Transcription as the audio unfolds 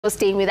For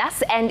staying with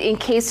us, and in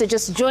case you're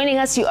just joining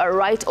us, you are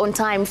right on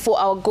time for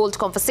our gold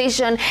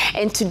conversation.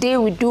 And today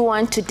we do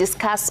want to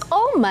discuss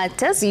all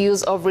matters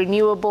use of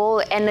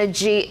renewable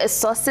energy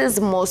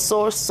sources, more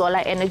so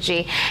solar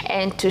energy.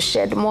 And to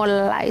shed more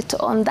light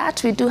on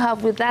that, we do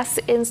have with us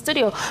in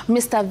studio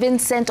Mr.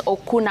 Vincent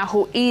Okuna,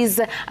 who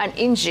is an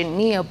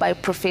engineer by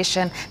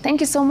profession.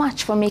 Thank you so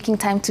much for making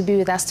time to be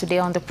with us today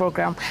on the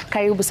program.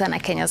 Karibu sana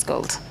Kenya's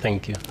Gold.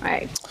 Thank you. All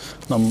right.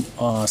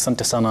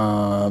 Asante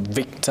sana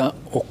Victor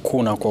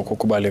Okuna kwa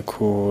kukubali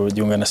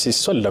kujiunga na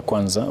sisi. Swali la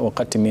kwanza,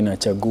 wakati mimi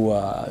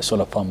nachagua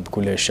solar pump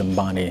kule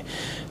shambani,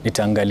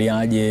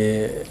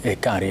 nitaangaliaje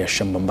ekari ya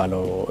shamba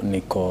ambalo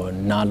niko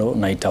nalo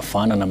na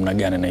itafana namna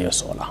gani na hiyo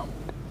solar?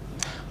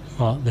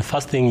 Well, the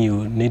first thing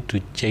you need to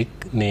check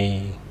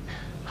ni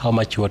how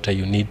much water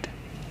you need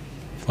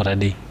for a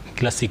day.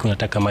 Kila siku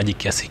unataka maji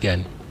kiasi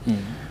gani?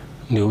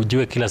 Ndio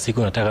ujue kila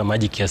siku unataka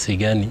maji kiasi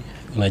gani,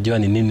 unajua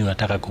ni nini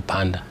unataka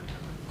kupanda.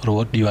 Or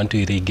what do you want to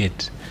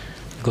irrigate?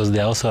 Because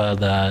there also are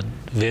the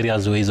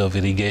various ways of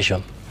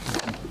irrigation.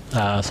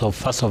 So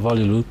first of all,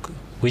 you look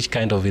which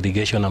kind of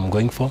irrigation I'm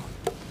going for.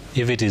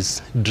 If it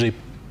is drip,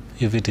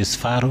 if it is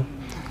furrow,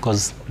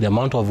 because the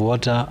amount of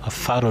water a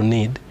furrow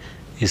need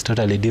is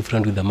totally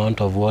different with the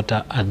amount of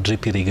water a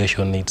drip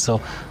irrigation needs.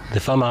 So the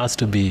farmer has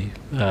to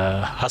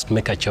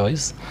make a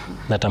choice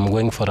that I'm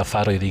going for a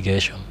furrow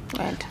irrigation.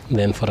 Right.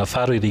 Then for a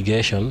furrow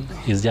irrigation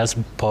is just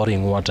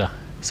pouring water.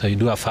 So you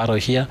do a furrow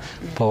here,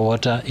 pour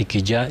water,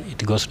 ikija,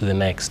 it goes to the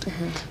next.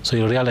 So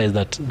you realize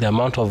that the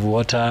amount of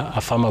water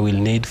a farmer will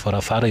need for a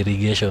furrow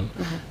irrigation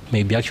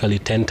may be actually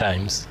 10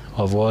 times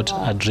of what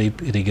a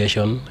drip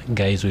irrigation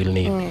guys will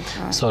need.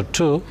 So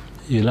two,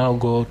 you now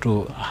go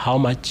to how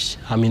much,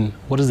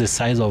 what is the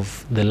size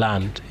of the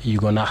land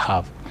you're gonna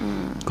have?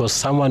 Because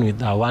someone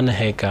with a 1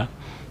 acre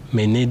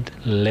may need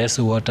less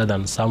water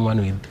than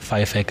someone with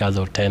 5 acres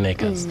or 10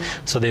 acres.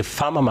 So the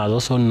farmer must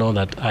also know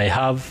that I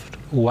have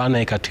 1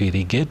 acre to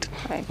irrigate,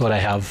 right, or I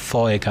have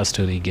 4 acres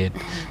to irrigate.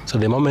 So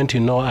the moment you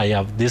know I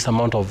have this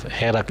amount of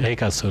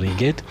acres to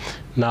irrigate,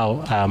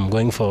 now I'm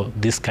going for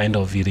this kind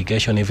of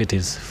irrigation, if it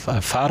is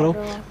furrow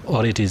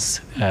or it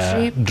is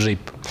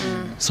drip.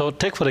 So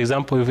take for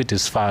example, if it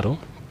is furrow,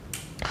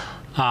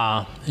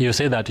 you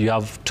say that you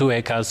have 2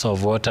 acres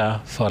of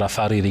water for a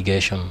furrow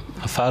irrigation.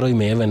 A furrow, you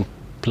may even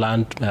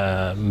plant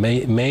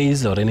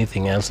maize or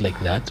anything else like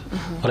that,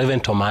 or even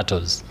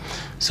tomatoes.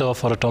 So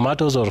for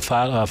tomatoes or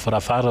for a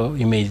furrow,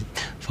 you may,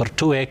 for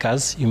 2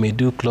 acres, you may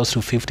do close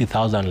to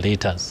 50,000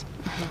 liters.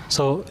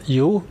 So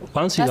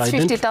once you identify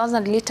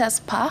 50,000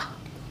 liters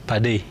per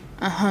day.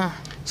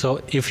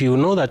 So if you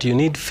know that you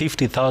need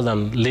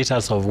 50,000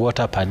 liters of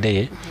water per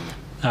day,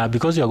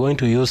 because you're going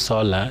to use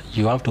solar,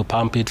 you have to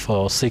pump it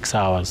for 6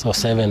 hours or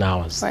 7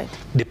 hours, right,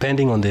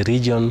 depending on the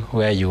region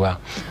where you are.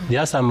 There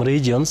are some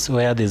regions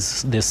where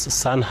there's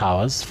sun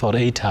hours for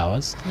 8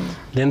 hours.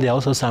 Then there are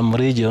also some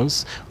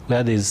regions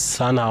where there's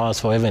sun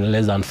hours for even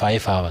less than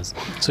 5 hours.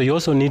 So you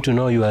also need to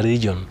know your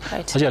region.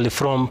 Right. Actually,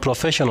 from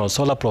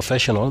solar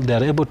professional,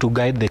 they're able to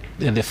guide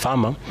the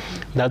farmer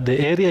that the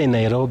area in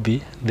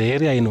Nairobi, the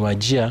area in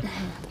Wajir,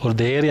 or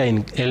the area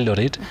in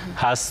Eldoret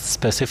has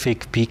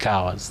specific peak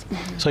hours.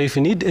 So if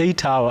you need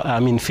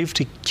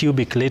 50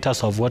 cubic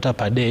liters of water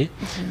per day,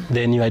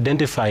 then you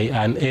identify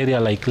an area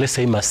like, let's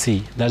say,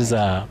 Masi,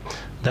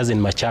 that's in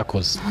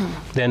Machakos.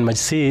 Then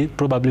Masi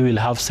probably will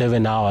have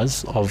 7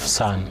 hours of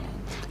sun.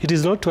 It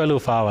is not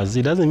 12 hours.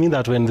 It doesn't mean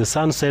that when the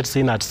sun sets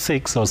in at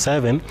 6 or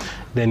 7,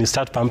 then you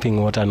start pumping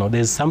water. No,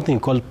 there's something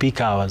called peak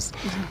hours,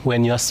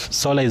 when your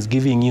solar is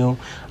giving you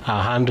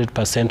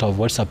 100% of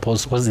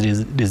what's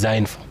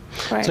designed for.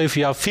 Right. So if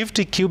you have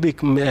 50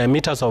 cubic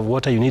meters of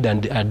water you need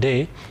a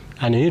day,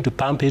 and you need to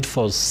pump it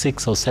for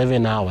 6 or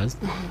 7 hours,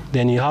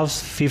 then you have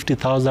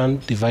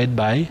 50,000 divided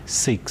by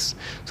 6.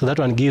 So that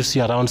one gives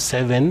you around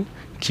 7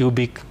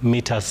 cubic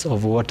meters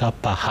of water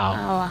per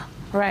hour.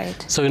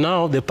 Right. So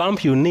now the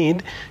pump you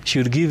need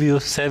should give you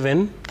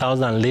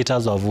 7,000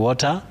 liters of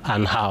water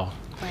an hour.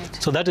 Right.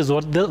 So that's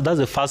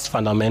the first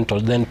fundamental.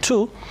 Then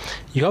two,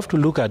 you have to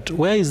look at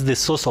where is the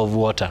source of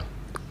water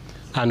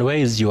and where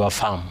is your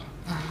farm.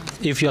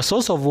 If your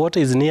source of water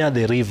is near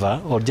the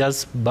river or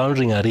just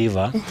bounding a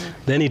river,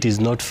 then it is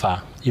not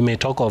far. You may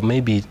talk of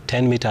maybe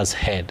 10 meters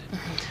ahead.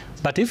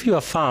 But if your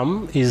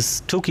farm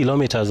is 2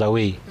 kilometers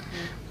away,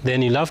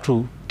 then you'll have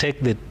to take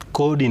the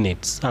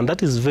coordinates, and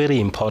that is very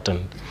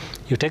important.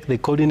 You take the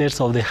coordinates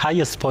of the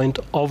highest point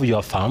of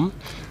your farm,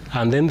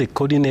 and then the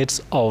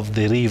coordinates of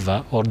the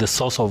river or the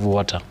source of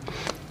water.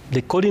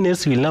 The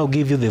coordinates will now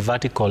give you the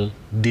vertical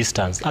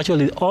distance.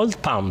 Actually, all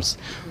pumps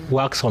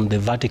works on the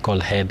vertical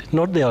head,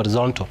 not the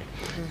horizontal.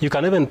 You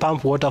can even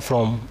pump water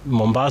from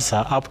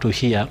Mombasa up to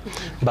here,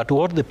 but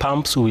what the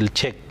pumps will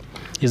check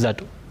is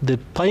that the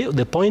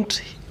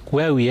point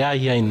where we are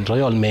here in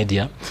Royal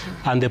Media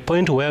and the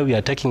point where we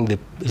are taking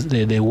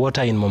the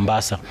water in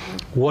Mombasa,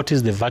 what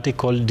is the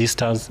vertical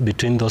distance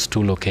between those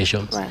two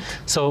locations? Right.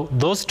 So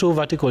those two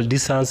vertical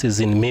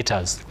distances in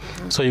meters.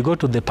 So you go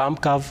to the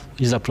pump curve,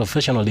 is a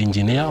professional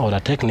engineer or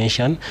a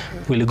technician,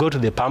 will go to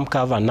the pump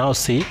curve and now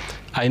see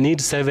I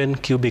need 7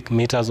 cubic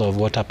meters of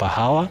water per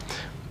hour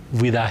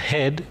with a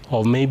head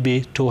of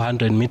maybe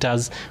 200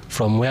 meters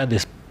from where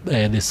the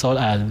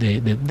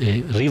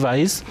river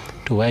is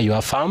to where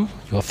your farm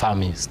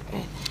is.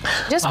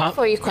 Just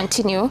before you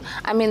continue,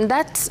 I mean,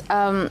 that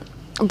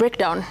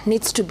breakdown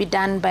needs to be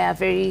done by a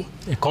very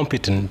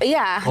competent,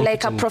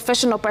 like a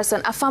professional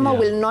person. A farmer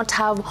will not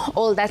have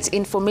all that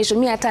information.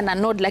 Me hata na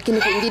nod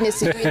lakini kwingine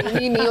sijui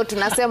nini hiyo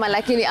tunasema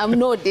lakini I'm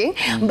nodding.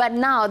 But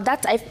now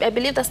that I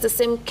believe that's the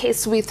same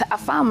case with a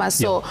farmer.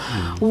 So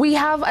we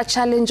have a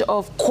challenge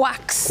of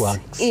quacks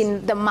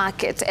in the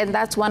market, and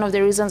that's one of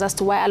the reasons as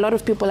to why a lot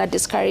of people are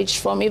discouraged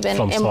from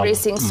even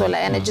embracing solar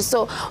energy.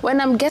 So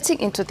when I'm getting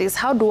into this,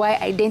 how do I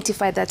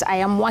identify that I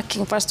am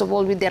working first of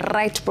all with the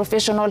right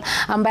professional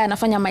ambaye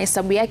anafanya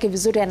mahesabu yake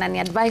vizuri, anani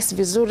advice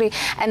vizuri?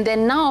 And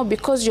then now,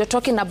 because you're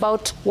talking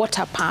about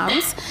water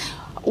pumps,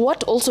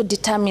 what also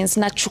determines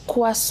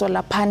nachukua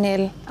solar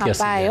panel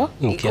ambayo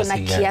iko na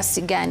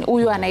kiasi gani?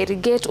 Huyu ana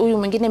irrigate, huyu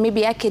mwingine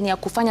maybe yake ni ya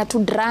kufanya tu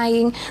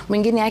drying,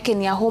 mwingine yake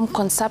ni ya home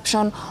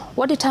consumption.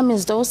 What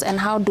determines those, and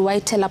how do I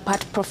tell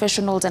apart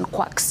professionals and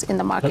quacks in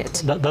the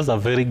market? That's a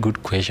very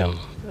good question.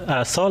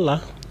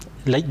 Solar,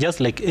 just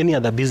like any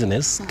other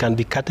business, can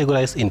be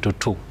categorized into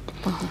two.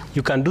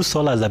 You can do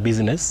solar as a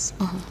business,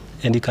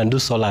 and you can do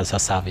solar as a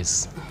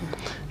service.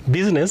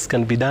 Business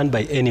can be done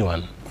by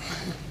anyone.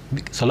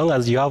 So long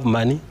as you have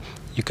money,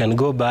 you can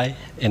go buy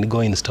and go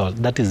install.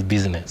 That is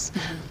business.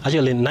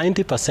 Actually,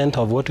 90%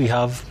 of what we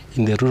have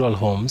in the rural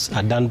homes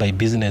are done by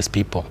business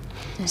people.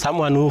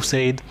 Someone who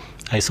said,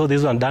 I saw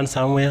this one done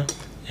somewhere,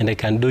 and I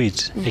can do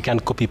it. I can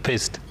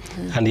copy-paste.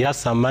 And he has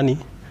some money,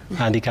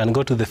 and he can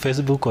go to the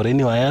Facebook or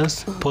anywhere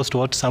else, post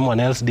what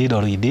someone else did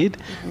or he did,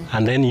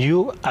 and then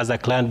you as a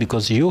client,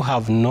 because you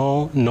have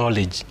no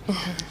knowledge,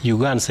 you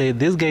go and say,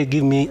 this guy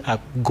give me a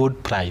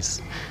good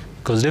price,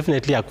 because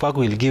definitely a quack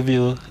will give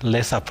you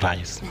lesser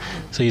price.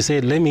 So you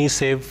say, let me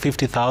save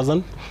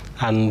 50,000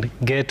 and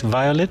get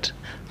Violet,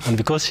 and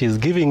because she's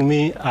giving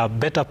me a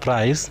better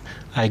price,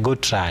 I go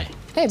try.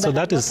 Hey, so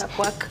that is.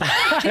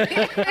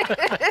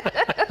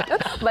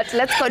 But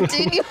let's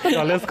continue.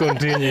 Let's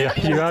continue.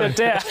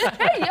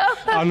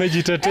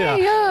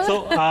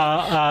 So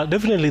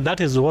definitely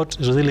that is what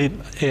really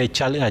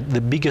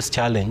the biggest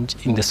challenge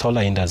in the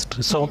solar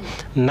industry. So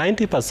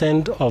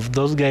 90% of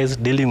those guys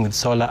dealing with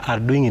solar are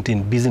doing it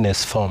in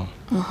business form.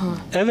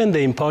 Even the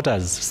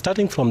importers,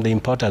 starting from the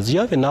importers, you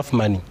have enough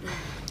money.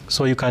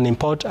 So you can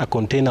import a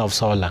container of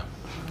solar.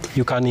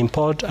 You can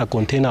import a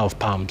container of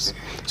pumps.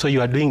 So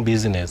you are doing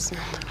business.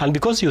 And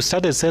because you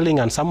started selling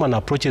and someone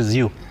approaches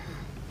you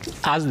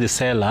as the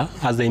seller,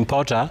 as the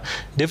importer,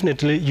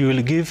 definitely you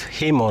will give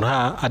him or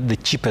her at the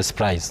cheapest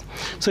price.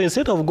 So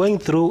instead of going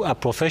through a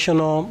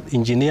professional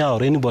engineer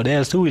or anybody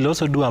else who will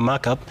also do a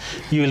markup,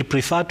 you will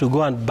prefer to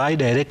go and buy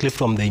directly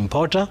from the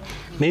importer,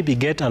 maybe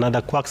get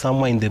another quack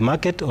somewhere in the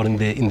market or in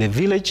the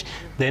village,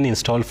 then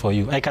install for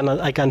you. I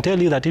can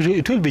tell you that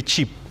it will be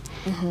cheap.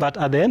 But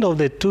at the end of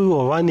the 2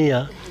 or 1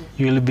 year,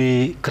 you'll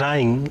be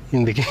crying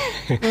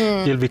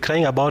you'll be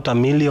crying about $1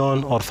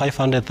 million or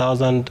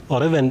 500,000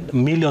 or even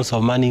millions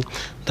of money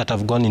that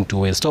have gone into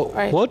waste. So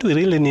what we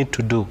really need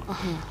to do,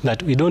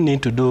 that we don't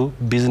need to do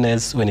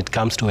business when it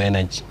comes to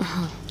energy.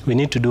 We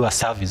need to do a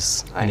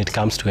service when it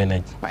comes to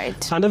energy.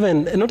 And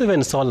even not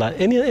even solar,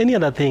 any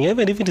other thing,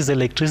 even if it is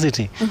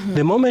electricity,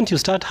 the moment you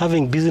start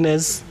having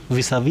business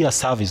vis-a-vis a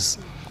service,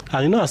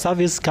 and you know a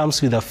service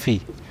comes with a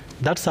fee.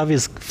 That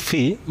service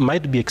fee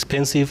might be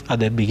expensive at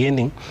the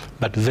beginning,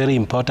 but very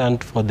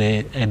important for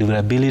the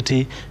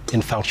durability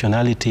and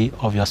functionality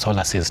of your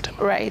solar system.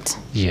 Right.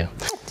 Yeah.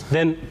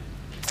 Then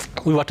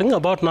we were talking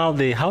about now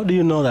how do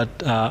you know that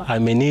I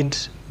may need,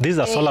 this is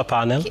a solar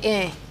panel.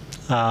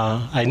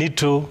 I need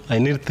 2, I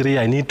need 3,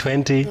 I need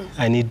 20,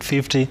 I need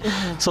 50.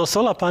 So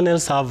solar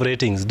panels have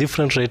ratings,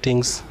 different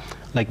ratings.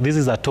 Like this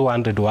is a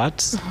 200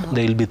 watts.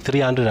 There will be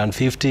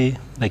 350,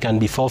 they can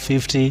be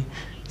 450.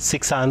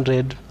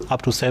 600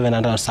 up to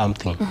 700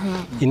 something.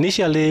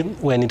 Initially,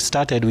 when it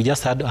started, we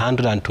just had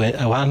 100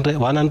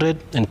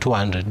 and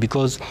 200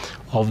 because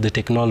of the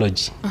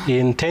technology.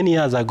 In 10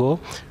 years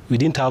ago, we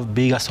didn't have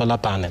bigger solar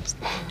panels.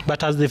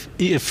 But as the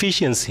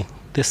efficiency,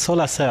 the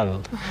solar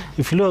cell,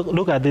 if you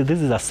look at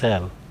this is a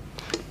cell.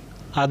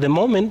 At the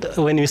moment,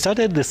 when we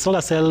started, the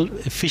solar cell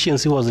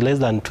efficiency was less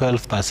than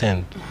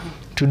 12%.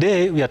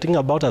 Today, we are thinking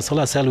about a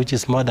solar cell which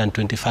is more than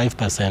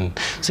 25%.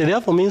 So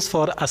therefore means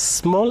for a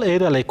small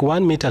area like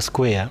 1 meter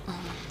square,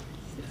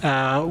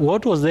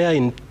 what was there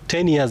in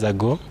 10 years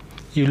ago,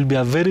 it will be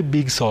a very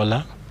big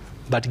solar,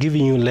 but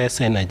giving you less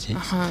energy.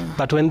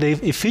 But when the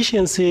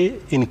efficiency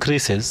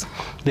increases,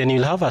 then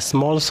you'll have a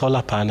small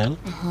solar panel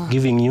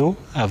giving you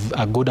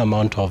a good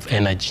amount of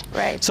energy.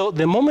 So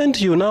the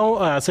moment you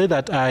now say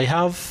that I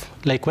have,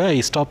 like where I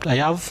stopped, I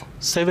have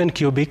 7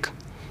 cubic,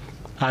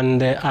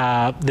 and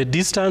the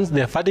distance,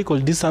 the vertical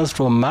distance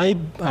from my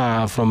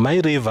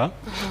river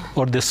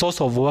or the source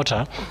of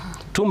water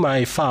to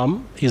my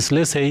farm is,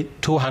 let's say,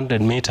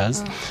 200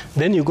 meters.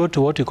 Then you go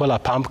to what you call a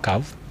pump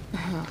curve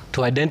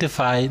to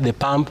identify the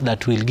pump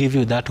that will give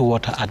you that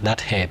water at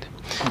that head.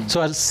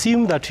 So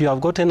assume that you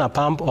have gotten a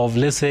pump of,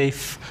 let's say,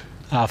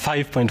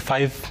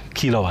 5.5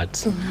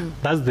 kilowatts.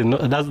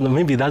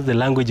 Maybe that's the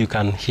language you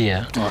can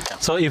hear. Okay.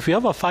 So if you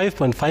have a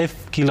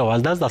 5.5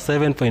 kilowatts, that's the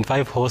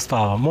 7.5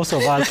 horsepower. Most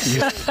of us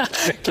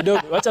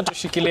Kidogo, wacha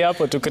tushikilie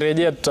hapo,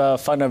 tukirejea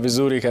tutafanya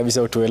vizuri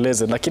kabisa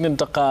utueleze, lakini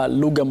nataka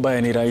lugha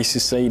ambayo ni rahisi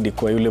zaidi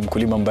kwa yule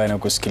mkulima ambaye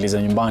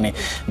anakusikiliza nyumbani.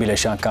 Bila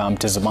shaka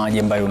mtazamaji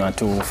ambaye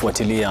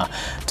unatufuatilia,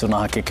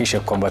 tunahakikisha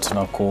kwamba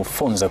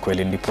tunakufunza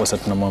kweli, ndipo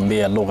sasa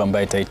tunamwambia lugha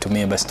ambayo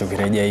itaitumia, basi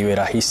tukirejea iwe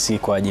rahisi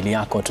kwa ajili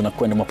yako.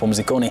 Tunakwenda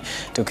mapumzikoni,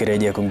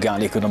 tukirejea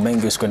kungali kuna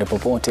mengi, usikwende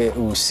popote,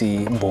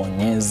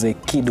 usibonyeze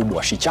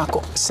kidubwashi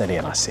chako.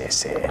 Salia na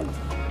sese.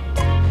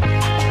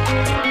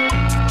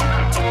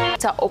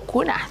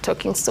 Okuna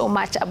talking so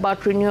much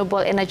about renewable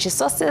energy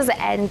sources,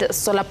 and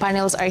solar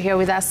panels are here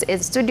with us in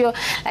studio.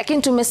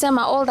 Lakini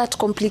tumesema all that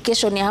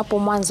complication ya hapo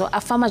mwanzo,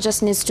 a farmer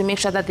just needs to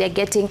make sure that they are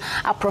getting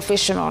a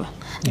professional.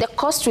 The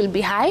cost will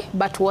be high,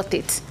 but worth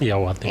it. Yeah,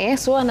 worth it.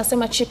 So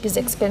anasema cheap is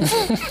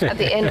expensive at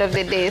the end of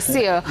the day. So,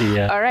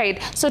 yeah. All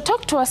right. So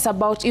talk to us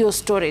about your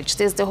storage.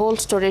 There's the whole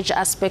storage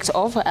aspect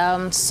of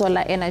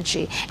solar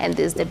energy, and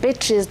there's the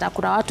batteries. Na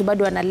kuna watu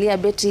bado wanalia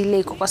battery ile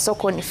iko kwa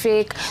soko ni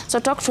fake. So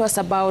talk to us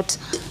about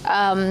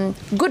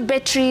good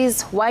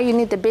batteries, why you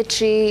need the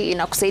battery,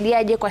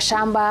 inakusaidiaje kwa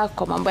shamba,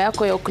 kwa mambo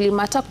yako ya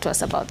ukulima. Talk to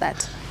us about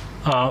that.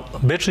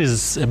 Battery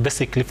is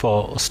basically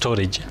for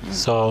storage.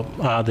 So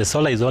the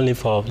solar is only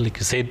for, like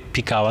you said,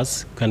 peak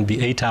hours. Can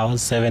be 8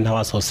 hours, 7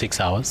 hours, or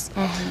 6 hours.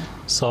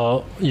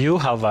 So you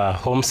have a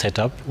home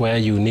setup where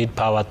you need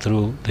power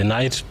through the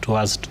night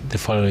towards the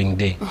following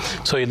day.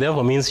 So it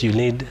therefore means you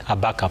need a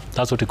backup.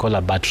 That's what we call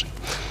a battery.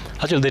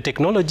 Actually, the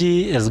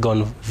technology has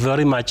gone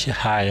very much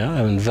higher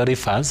and very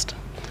fast.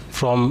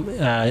 From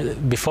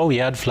before we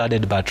had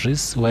flooded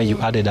batteries where you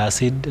added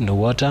acid in the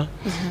water,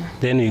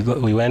 then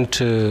we went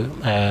to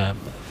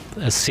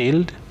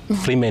sealed,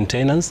 free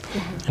maintenance,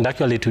 and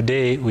actually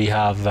today we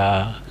have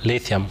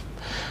lithium.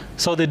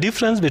 So the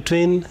difference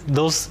between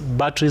those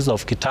batteries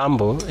of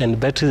Kitambo and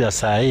batteries of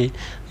Sai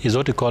is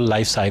what we call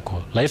life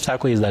cycle. Life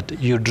cycle is that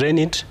you drain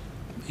it,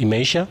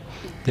 imeisha,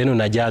 then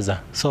unajaza.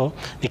 So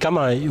ni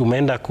kama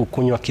umeenda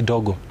kukunywa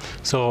kidogo.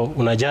 So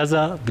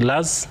unajaza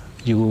glass,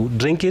 you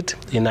drink it,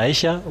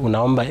 inaisha,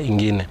 unaomba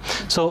ingine.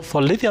 So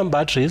for lithium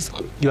batteries,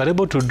 you are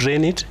able to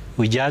drain it,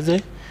 we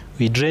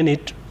drain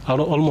it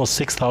almost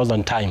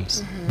 6,000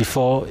 times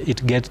before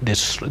it gets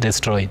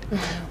destroyed.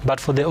 But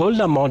for the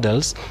older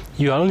models,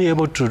 you are only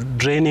able to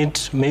drain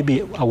it maybe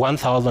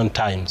 1,000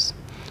 times.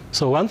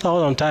 So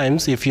 1,000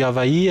 times, if you have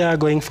a year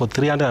going for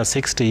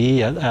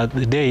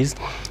 360 days,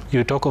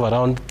 you talk of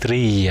around 3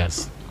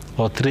 years.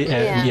 Or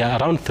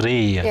around 3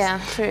 years. Yeah,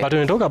 but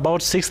when you talk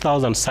about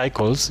 6,000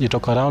 cycles, you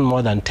talk around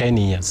more than 10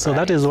 years. So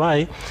that is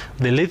why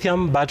the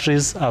lithium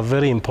batteries are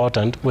very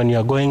important when you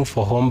are going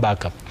for home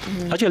backup.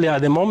 Actually,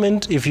 at the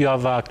moment, if you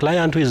have a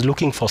client who is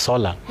looking for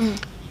solar,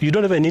 you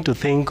don't even need to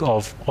think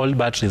of old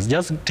batteries.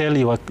 Just tell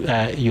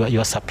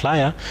your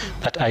supplier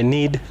that I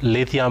need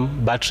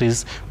lithium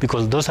batteries,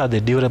 because those are the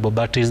durable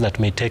batteries that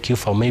may take you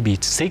for maybe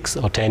 6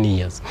 or 10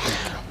 years.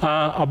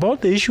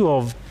 About the issue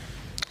of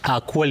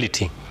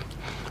quality,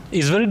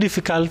 it's very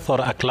difficult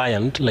for a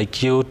client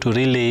like you to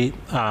really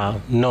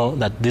know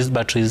that these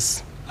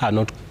batteries are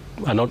not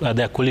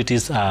their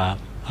qualities are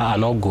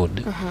not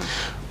good.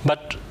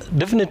 But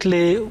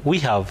definitely we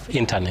have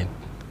internet.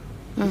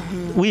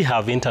 We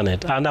have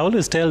internet, and I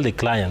always tell the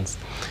clients,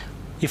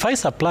 if I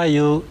supply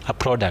you a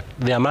product,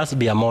 there must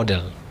be a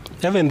model.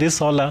 Even this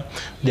solar,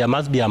 there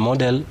must be a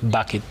model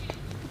back it.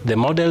 The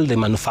model, the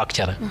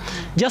manufacturer.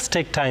 Just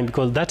take time,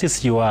 because that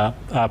is your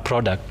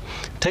product.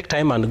 Take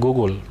time and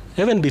Google.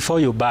 Even before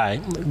you buy,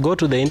 go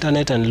to the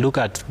internet and look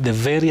at the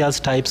various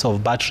types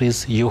of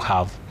batteries you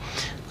have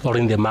or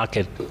in the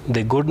market.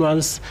 The good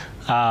ones,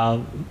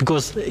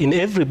 because in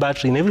every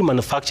battery, in every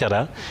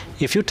manufacturer,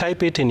 if you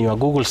type it in your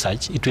Google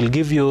search, it will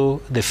give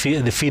you the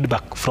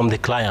feedback from the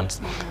clients.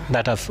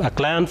 That a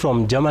client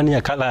from Germany,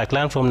 a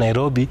client from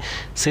Nairobi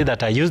say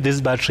that I use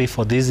this battery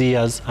for these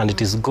years and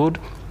it is good,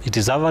 it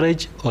is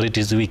average, or it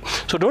is weak.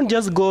 So don't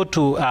just go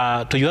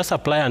to your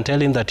supplier and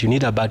tell him that you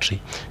need a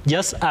battery.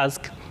 Just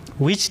ask,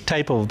 which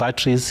type of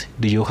batteries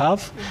do you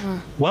have?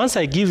 Once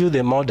I give you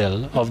the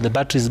model of the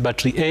batteries,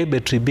 battery A,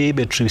 battery B,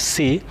 battery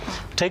C,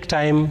 take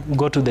time,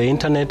 go to the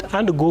internet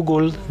and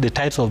Google the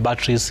types of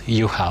batteries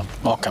you have.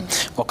 Okay.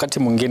 Wakati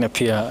mwingine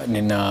pia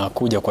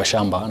ninakuja kwa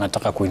shamba,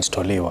 nataka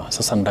kuinstoliwa.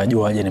 Sasa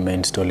ndajua aje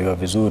nimeinstoliwa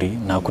vizuri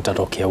na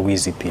kutatokea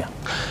wizi pia?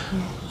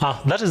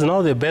 That is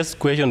now the best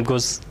question,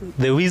 because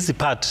the wizi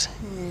part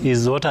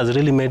is what has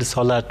really made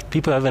solar.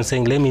 People have been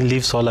saying, let me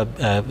leave solar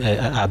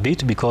a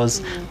bit,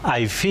 because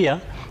I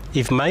fear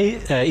if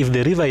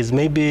the river is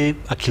maybe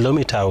a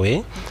kilometer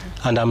away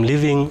and I'm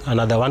living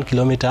another 1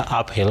 kilometer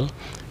uphill,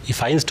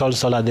 if I install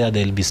solar there,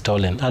 they'll be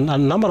stolen. And a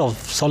number of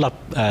solar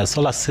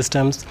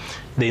systems,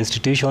 the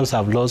institutions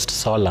have lost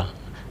solar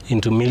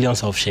into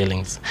millions of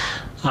shillings.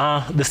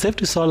 The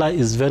safety solar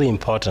is very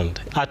important.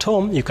 At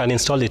home, you can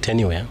install it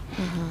anywhere.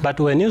 But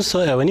when you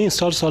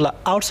install solar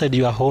outside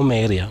your home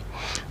area,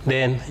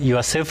 then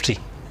your safety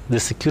the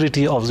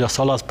security of your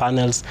solar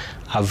panels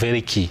are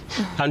very key.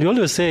 And we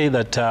always say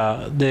that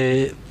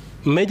the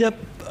major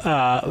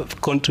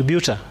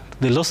contributor to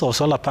the loss of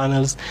solar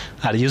panels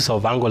are use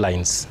of angle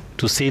lines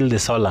to seal the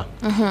solar.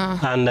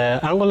 And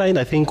angle line,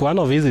 I think one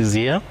of these is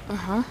here.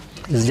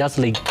 It's just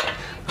like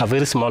a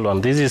very small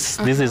one. This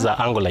is an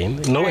angle line.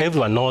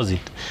 Everyone knows it,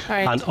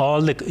 and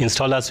all the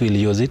installers will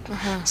use it.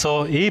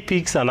 So he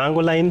picks an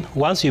angle line.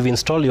 Once you've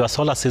installed your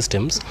solar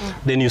systems,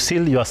 then you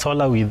seal your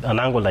solar with an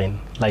angle line,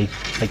 like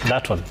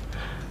that one.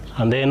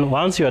 And then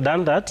once you're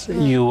done that,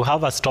 you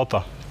have a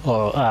stopper,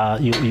 or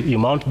you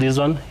mount this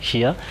one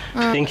here,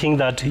 thinking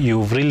that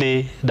you've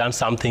really done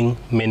something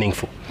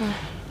meaningful.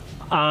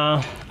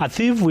 A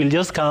thief will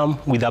just come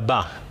with a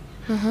bar.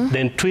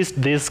 Then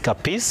twist this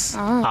piece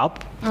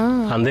up,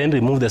 and then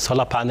remove the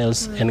solar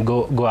panels and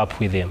go up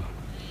with them.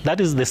 That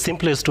is the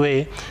simplest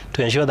way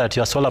to ensure that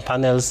your solar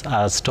panels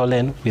are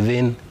stolen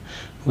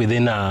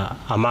within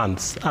a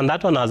month. And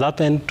that one has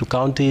happened to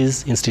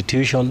counties,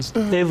 institutions,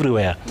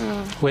 everywhere.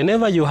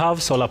 Whenever you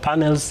have solar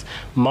panels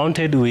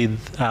mounted with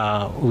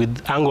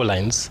angle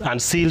lines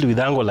and sealed with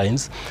angle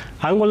lines,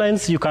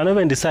 you can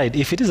even decide,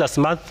 if it is a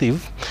smart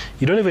thief,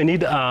 you don't even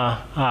need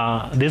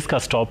a disk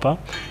stopper.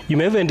 You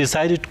may even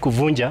decide to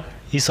kuvunja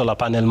hii solar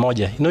panel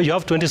moja. You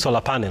have 20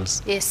 solar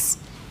panels. Yes.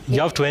 You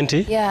have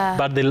 20,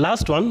 but the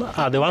last one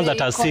are the ones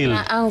that are sealed.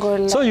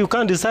 So you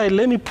can decide,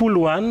 let me pull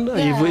one,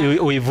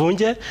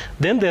 uivunje,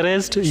 then the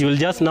rest you will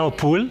just now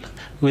pull.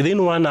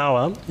 Within 1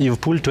 hour, you've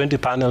pulled 20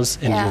 panels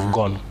and you've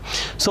gone.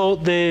 So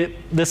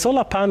the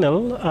solar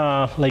panel,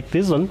 like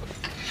this one,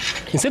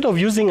 instead of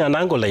using an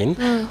angle line,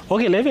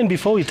 okay, even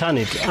before we turn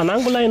it, an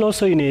angle line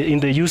also in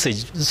the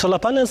usage. Solar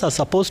panels are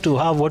supposed to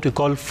have what we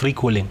call free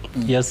cooling.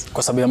 Yes.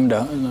 Kwa sababu ya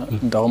muda,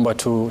 nitaomba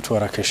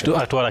tuharakishe.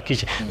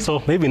 Tuharakishe.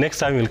 So maybe next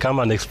time we'll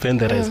come and explain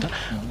the rest.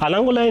 An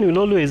angle line will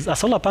always, a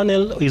solar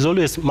panel is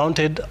always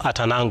mounted at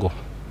an angle,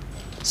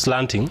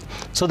 slanting,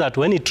 so that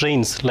when it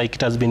rains, like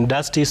it has been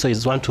dusty, so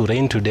it's want to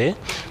rain today,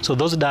 so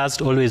those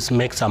dust always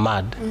makes a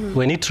mud.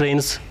 When it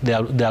rains, they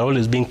are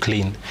always being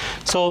cleaned.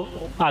 So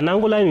an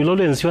angle line will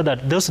always ensure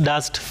that those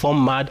dust form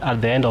mud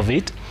at the end of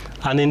it,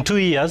 and in 2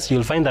 years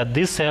you'll find that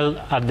this cell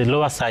at the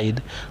lower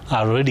side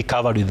are already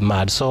covered with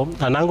mud. So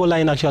an angle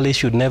line actually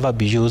should never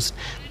be used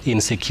in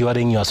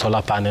securing your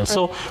solar panel.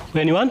 So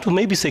when you want to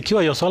maybe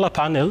secure your solar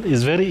panel,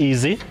 it's very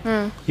easy.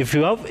 If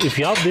you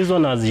have this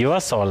one as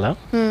your solar,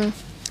 you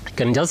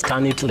can just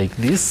turn it like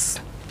this.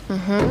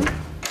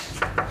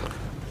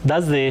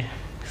 That's the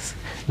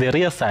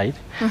rear side.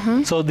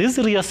 So this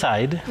rear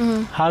side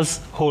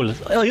has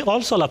holes.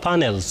 All solar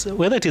panels,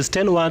 whether it is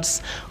 10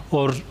 watts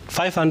or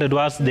 500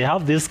 watts, they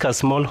have these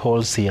small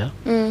holes here.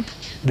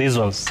 These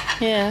ones.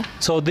 Yeah.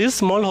 So these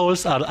small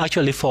holes are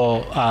actually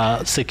for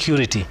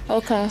security.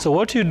 Okay. So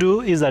what you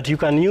do is that you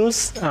can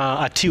use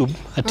a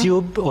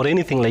tube or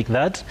anything like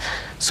that.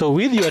 So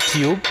with your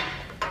tube,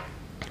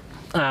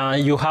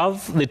 you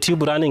have the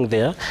tube running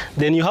there,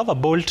 then you have a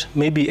bolt,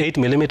 maybe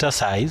 8mm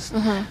size.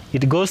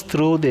 It goes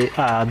through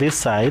this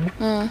side,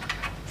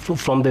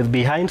 from the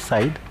behind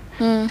side.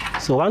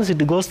 So once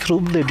it goes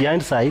through the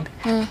behind side,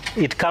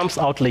 it comes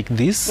out like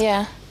this.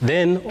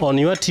 Then on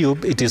your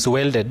tube, it is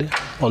welded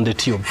on the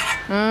tube.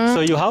 So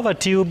you have a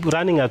tube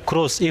running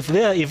across. If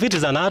it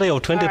is an array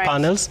of 20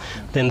 panels,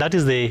 then that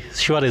is the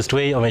surest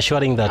way of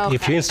ensuring that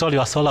if you install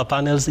your solar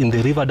panels in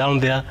the river down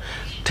there,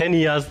 10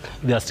 years,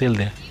 they are still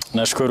there.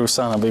 Nashukuru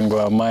sana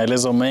bingwa,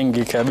 maelezo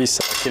mengi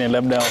kabisa, lakini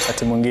labda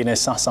wakati mwingine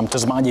sasa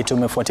mtazamaji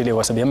tumefuatilia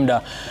kwa sababu ya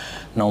muda.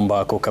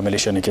 Naomba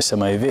kukamilisha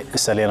nikisema hivi,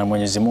 salia na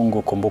Mwenyezi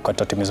Mungu, kumbuka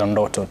tatimiza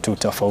ndoto,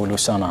 tutafaulu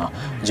sana.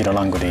 Jina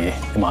langu ni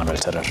Emmanuel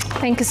Terer.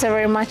 Thank you so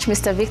very much,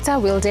 Mr. Victor.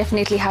 We'll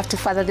definitely have to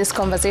further this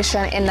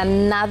conversation in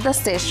another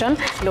session.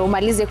 Ndio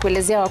umalize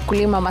kuelezea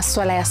wakulima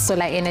masuala ya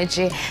solar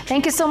energy.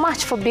 Thank you so much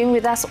for being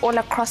with us all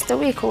across the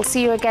week. We'll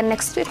see you again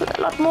next week with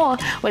a lot more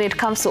when it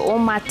comes to all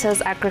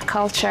matters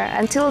agriculture.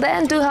 Until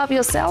then, do have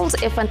yourselves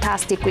a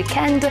fantastic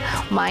weekend.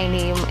 My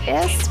name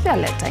is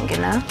Violeta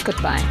Ngina.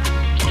 Goodbye.